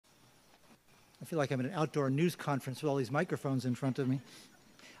I feel like I'm at an outdoor news conference with all these microphones in front of me.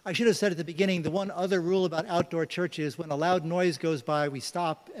 I should have said at the beginning, the one other rule about outdoor church is when a loud noise goes by, we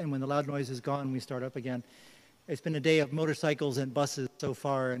stop, and when the loud noise is gone, we start up again. It's been a day of motorcycles and buses so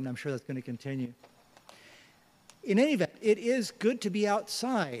far, and I'm sure that's going to continue. In any event, it is good to be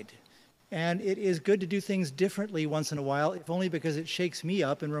outside, and it is good to do things differently once in a while, if only because it shakes me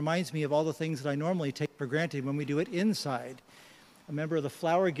up and reminds me of all the things that I normally take for granted when we do it inside. A member of the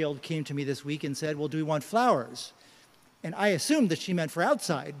Flower Guild came to me this week and said, well, do we want flowers? And I assumed that she meant for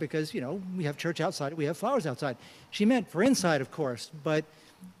outside because, you know, we have church outside, we have flowers outside. She meant for inside, of course, but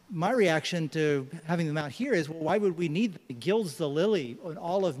my reaction to having them out here is, well, why would we need them? It gilds the lily, and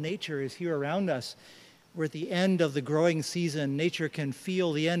all of nature is here around us. We're at the end of the growing season. Nature can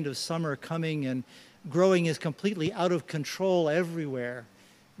feel the end of summer coming, and growing is completely out of control everywhere.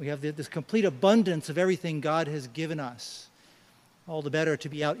 We have this complete abundance of everything God has given us. All the better to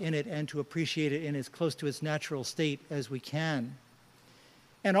be out in it and to appreciate it in as close to its natural state as we can.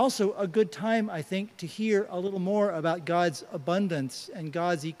 And also a good time, I think, to hear a little more about God's abundance and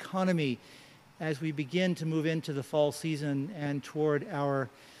God's economy as we begin to move into the fall season and toward our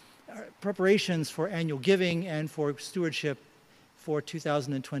preparations for annual giving and for stewardship for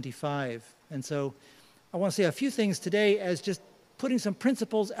 2025. And so I want to say a few things today as just putting some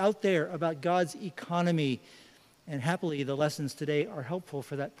principles out there about God's economy. And happily, the lessons today are helpful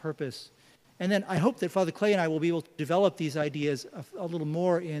for that purpose. And then I hope that Father Clay and I will be able to develop these ideas a little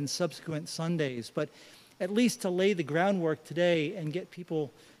more in subsequent Sundays, but at least to lay the groundwork today and get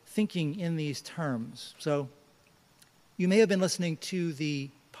people thinking in these terms. So you may have been listening to the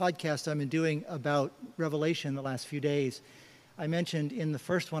podcast I've been doing about Revelation the last few days. I mentioned in the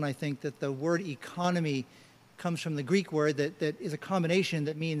first one, I think, that the word economy comes from the Greek word that is a combination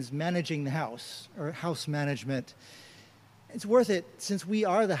that means managing the house, or house management. It's worth it, since we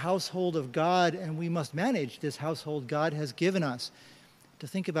are the household of God and we must manage this household God has given us, to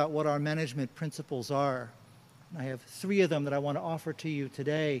think about what our management principles are. And I have 3 of them that I want to offer to you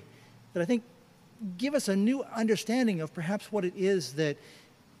today that I think give us a new understanding of perhaps what it is that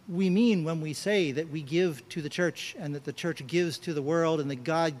we mean when we say that we give to the church and that the church gives to the world and that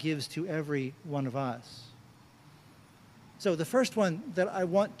God gives to every one of us. So the first one that I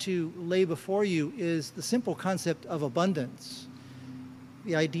want to lay before you is the simple concept of abundance.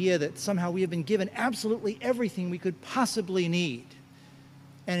 The idea that somehow we have been given absolutely everything we could possibly need,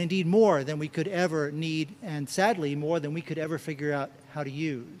 and indeed more than we could ever need, and sadly more than we could ever figure out how to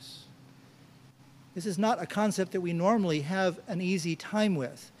use. This is not a concept that we normally have an easy time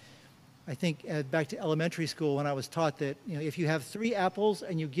with. I think back to elementary school when I was taught that, you know, if you have 3 apples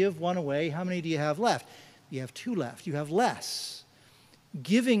and you give 1 away, how many do you have left? You have 2 left. You have less.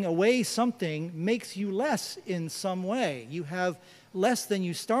 Giving away something makes you less in some way. You have less than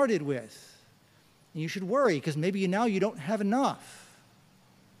you started with. And you should worry because maybe now you don't have enough.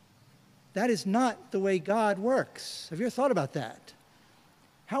 That is not the way God works. Have you ever thought about that?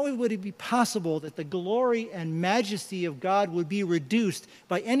 How would it be possible that the glory and majesty of God would be reduced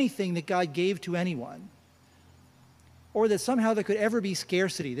by anything that God gave to anyone? Or that somehow there could ever be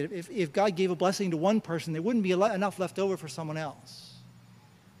scarcity, that if God gave a blessing to one person, there wouldn't be enough left over for someone else.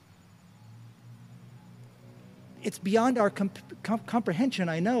 It's beyond our comprehension,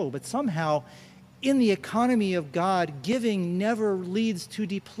 I know, but somehow in the economy of God, giving never leads to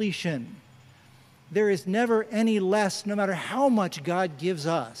depletion. There is never any less, no matter how much God gives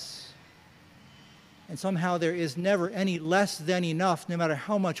us. And somehow there is never any less than enough, no matter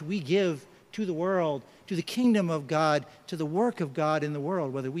how much we give to the world, to the kingdom of God, to the work of God in the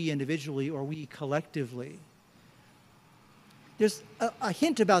world, whether we individually or we collectively. There's a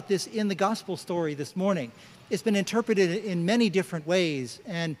hint about this in the gospel story this morning. It's been interpreted in many different ways,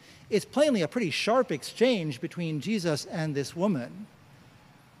 and it's plainly a pretty sharp exchange between Jesus and this woman.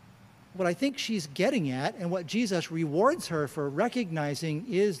 What I think she's getting at, and what Jesus rewards her for recognizing,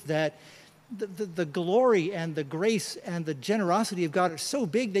 is that the glory and the grace and the generosity of God are so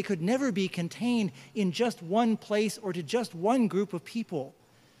big they could never be contained in just one place or to just one group of people.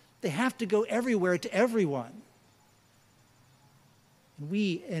 They have to go everywhere to everyone.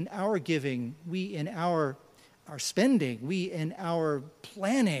 We in our giving, we in our spending, we in our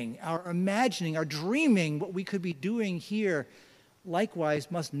planning, our imagining, our dreaming what we could be doing here, likewise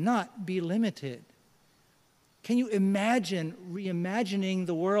must not be limited. Can you imagine reimagining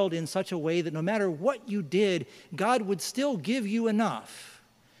the world in such a way that no matter what you did, God would still give you enough?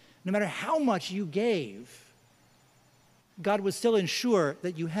 No matter how much you gave, God would still ensure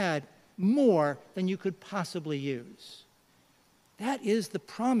that you had more than you could possibly use. That is the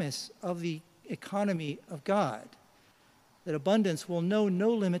promise of the economy of God, that abundance will know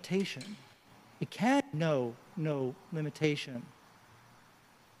no limitation. It can know no limitation.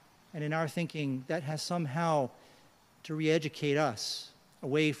 And in our thinking, that has somehow to re-educate us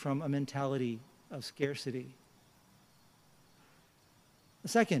away from a mentality of scarcity. The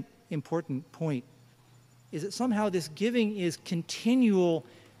second important point is that somehow this giving is continual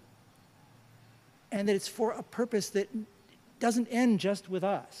and that it's for a purpose that doesn't end just with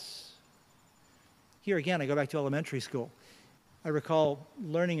us. Here again, I go back to elementary school. I recall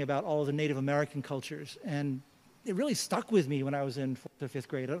learning about all of the Native American cultures, and it really stuck with me when I was in 4th or 5th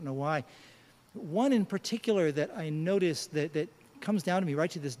grade. I don't know why. One in particular that I noticed that comes down to me right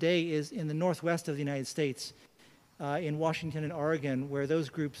to this day is in the northwest of the United States, in Washington and Oregon, where those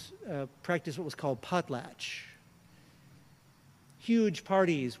groups practice what was called potlatch. Huge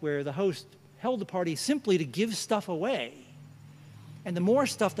parties where the host held the party simply to give stuff away. And the more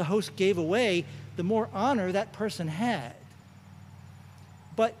stuff the host gave away, the more honor that person had.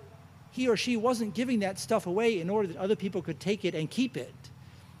 But he or she wasn't giving that stuff away in order that other people could take it and keep it.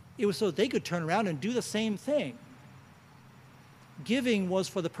 It was so that they could turn around and do the same thing. Giving was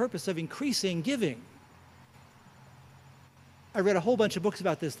for the purpose of increasing giving. I read a whole bunch of books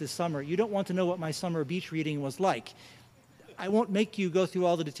about this summer. You don't want to know what my summer beach reading was like. I won't make you go through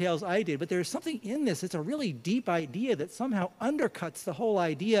all the details I did, but there's something in this. It's a really deep idea that somehow undercuts the whole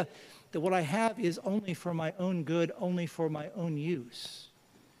idea that what I have is only for my own good, only for my own use.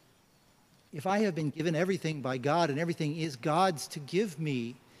 If I have been given everything by God and everything is God's to give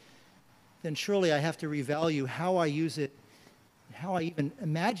me, then surely I have to revalue how I use it, how I even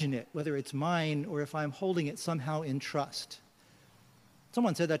imagine it, whether it's mine or if I'm holding it somehow in trust.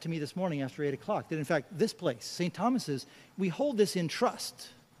 Someone said that to me this morning after 8 o'clock, that in fact this place, St. Thomas's, we hold this in trust.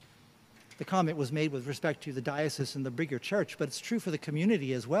 The comment was made with respect to the diocese and the bigger church, but it's true for the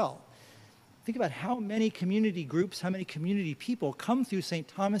community as well. Think about how many community groups, how many community people come through St.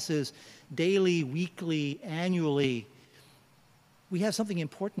 Thomas's daily, weekly, annually. We have something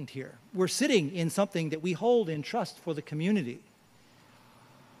important here. We're sitting in something that we hold in trust for the community.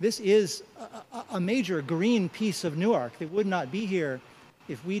 This is a major green piece of Newark that would not be here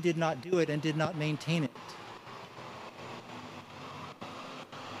if we did not do it and did not maintain it.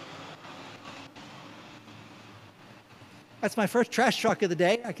 That's my first trash truck of the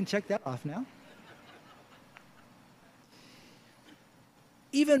day. I can check that off now.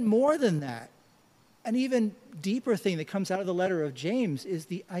 Even more than that, an even deeper thing that comes out of the letter of James is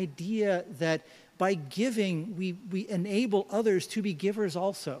the idea that by giving, we enable others to be givers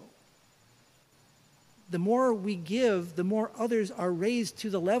also. The more we give, the more others are raised to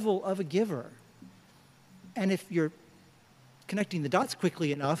the level of a giver. And if you're connecting the dots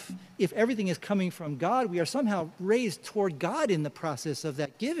quickly enough, if everything is coming from God, we are somehow raised toward God in the process of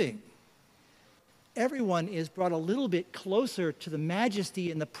that giving. Everyone is brought a little bit closer to the majesty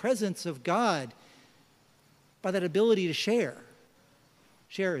and the presence of God by that ability to share.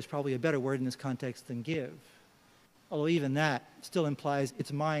 Share is probably a better word in this context than give. Although even that still implies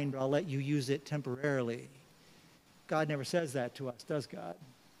it's mine, but I'll let you use it temporarily. God never says that to us, does God?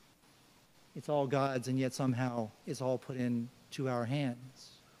 It's all God's, and yet somehow it's all put into our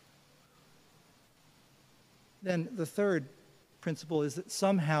hands. Then the third principle is that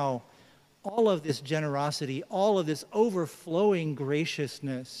somehow all of this generosity, all of this overflowing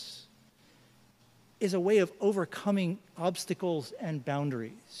graciousness is a way of overcoming obstacles and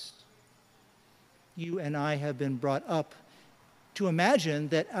boundaries. You and I have been brought up to imagine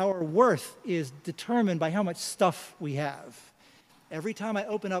that our worth is determined by how much stuff we have. Every time I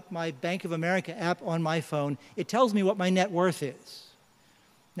open up my Bank of America app on my phone, it tells me what my net worth is.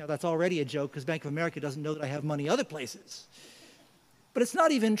 Now, that's already a joke because Bank of America doesn't know that I have money other places. But it's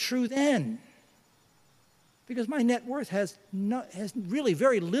not even true then, because my net worth has really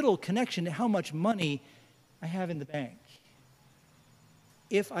very little connection to how much money I have in the bank.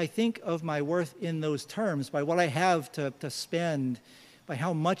 If I think of my worth in those terms, by what I have to spend, by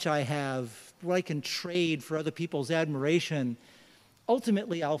how much I have, what I can trade for other people's admiration,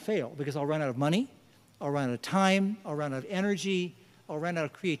 ultimately I'll fail because I'll run out of money, I'll run out of time, I'll run out of energy, I'll run out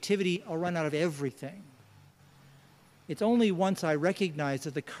of creativity, I'll run out of everything. It's only once I recognize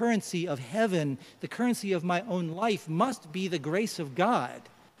that the currency of heaven, the currency of my own life, must be the grace of God,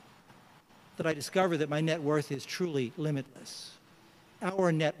 that I discover that my net worth is truly limitless.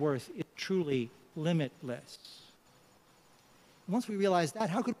 Our net worth is truly limitless. Once we realize that,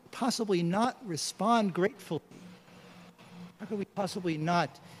 how could we possibly not respond gratefully? How could we possibly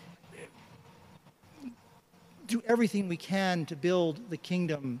not do everything we can to build the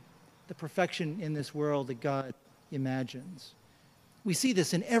kingdom, the perfection in this world that God imagines? We see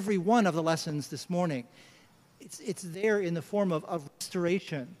this in every one of the lessons this morning. It's there in the form of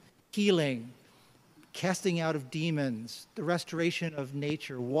restoration, healing, casting out of demons, the restoration of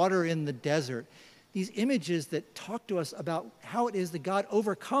nature, water in the desert. These images that talk to us about how it is that God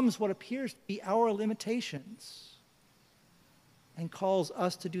overcomes what appears to be our limitations and calls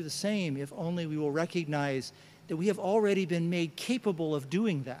us to do the same if only we will recognize that we have already been made capable of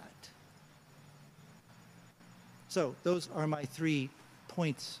doing that. So those are my 3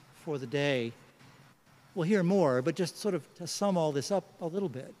 points for the day. We'll hear more, but just sort of to sum all this up a little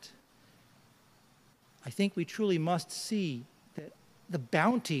bit, I think we truly must see that the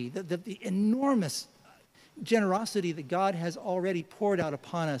bounty, the enormous generosity that God has already poured out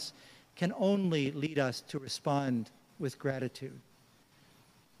upon us can only lead us to respond with gratitude.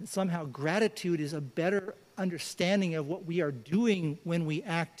 And somehow gratitude is a better understanding of what we are doing when we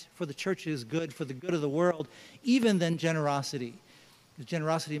act for the church's good, for the good of the world, even than generosity. Because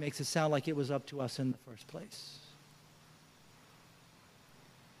generosity makes it sound like it was up to us in the first place.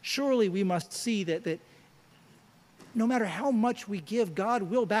 Surely we must see that no matter how much we give, God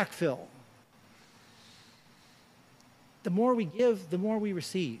will backfill. The more we give, the more we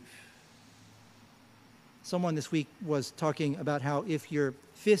receive. Someone this week was talking about how if your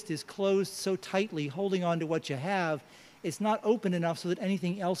fist is closed so tightly, holding on to what you have, it's not open enough so that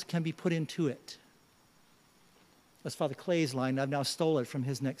anything else can be put into it. That's Father Clay's line. I've now stole it from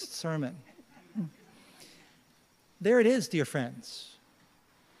his next sermon. There it is, dear friends.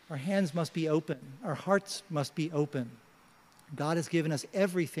 Our hands must be open. Our hearts must be open. God has given us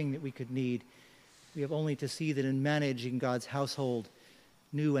everything that we could need. We have only to see that in managing God's household,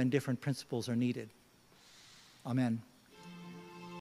 new and different principles are needed. Amen.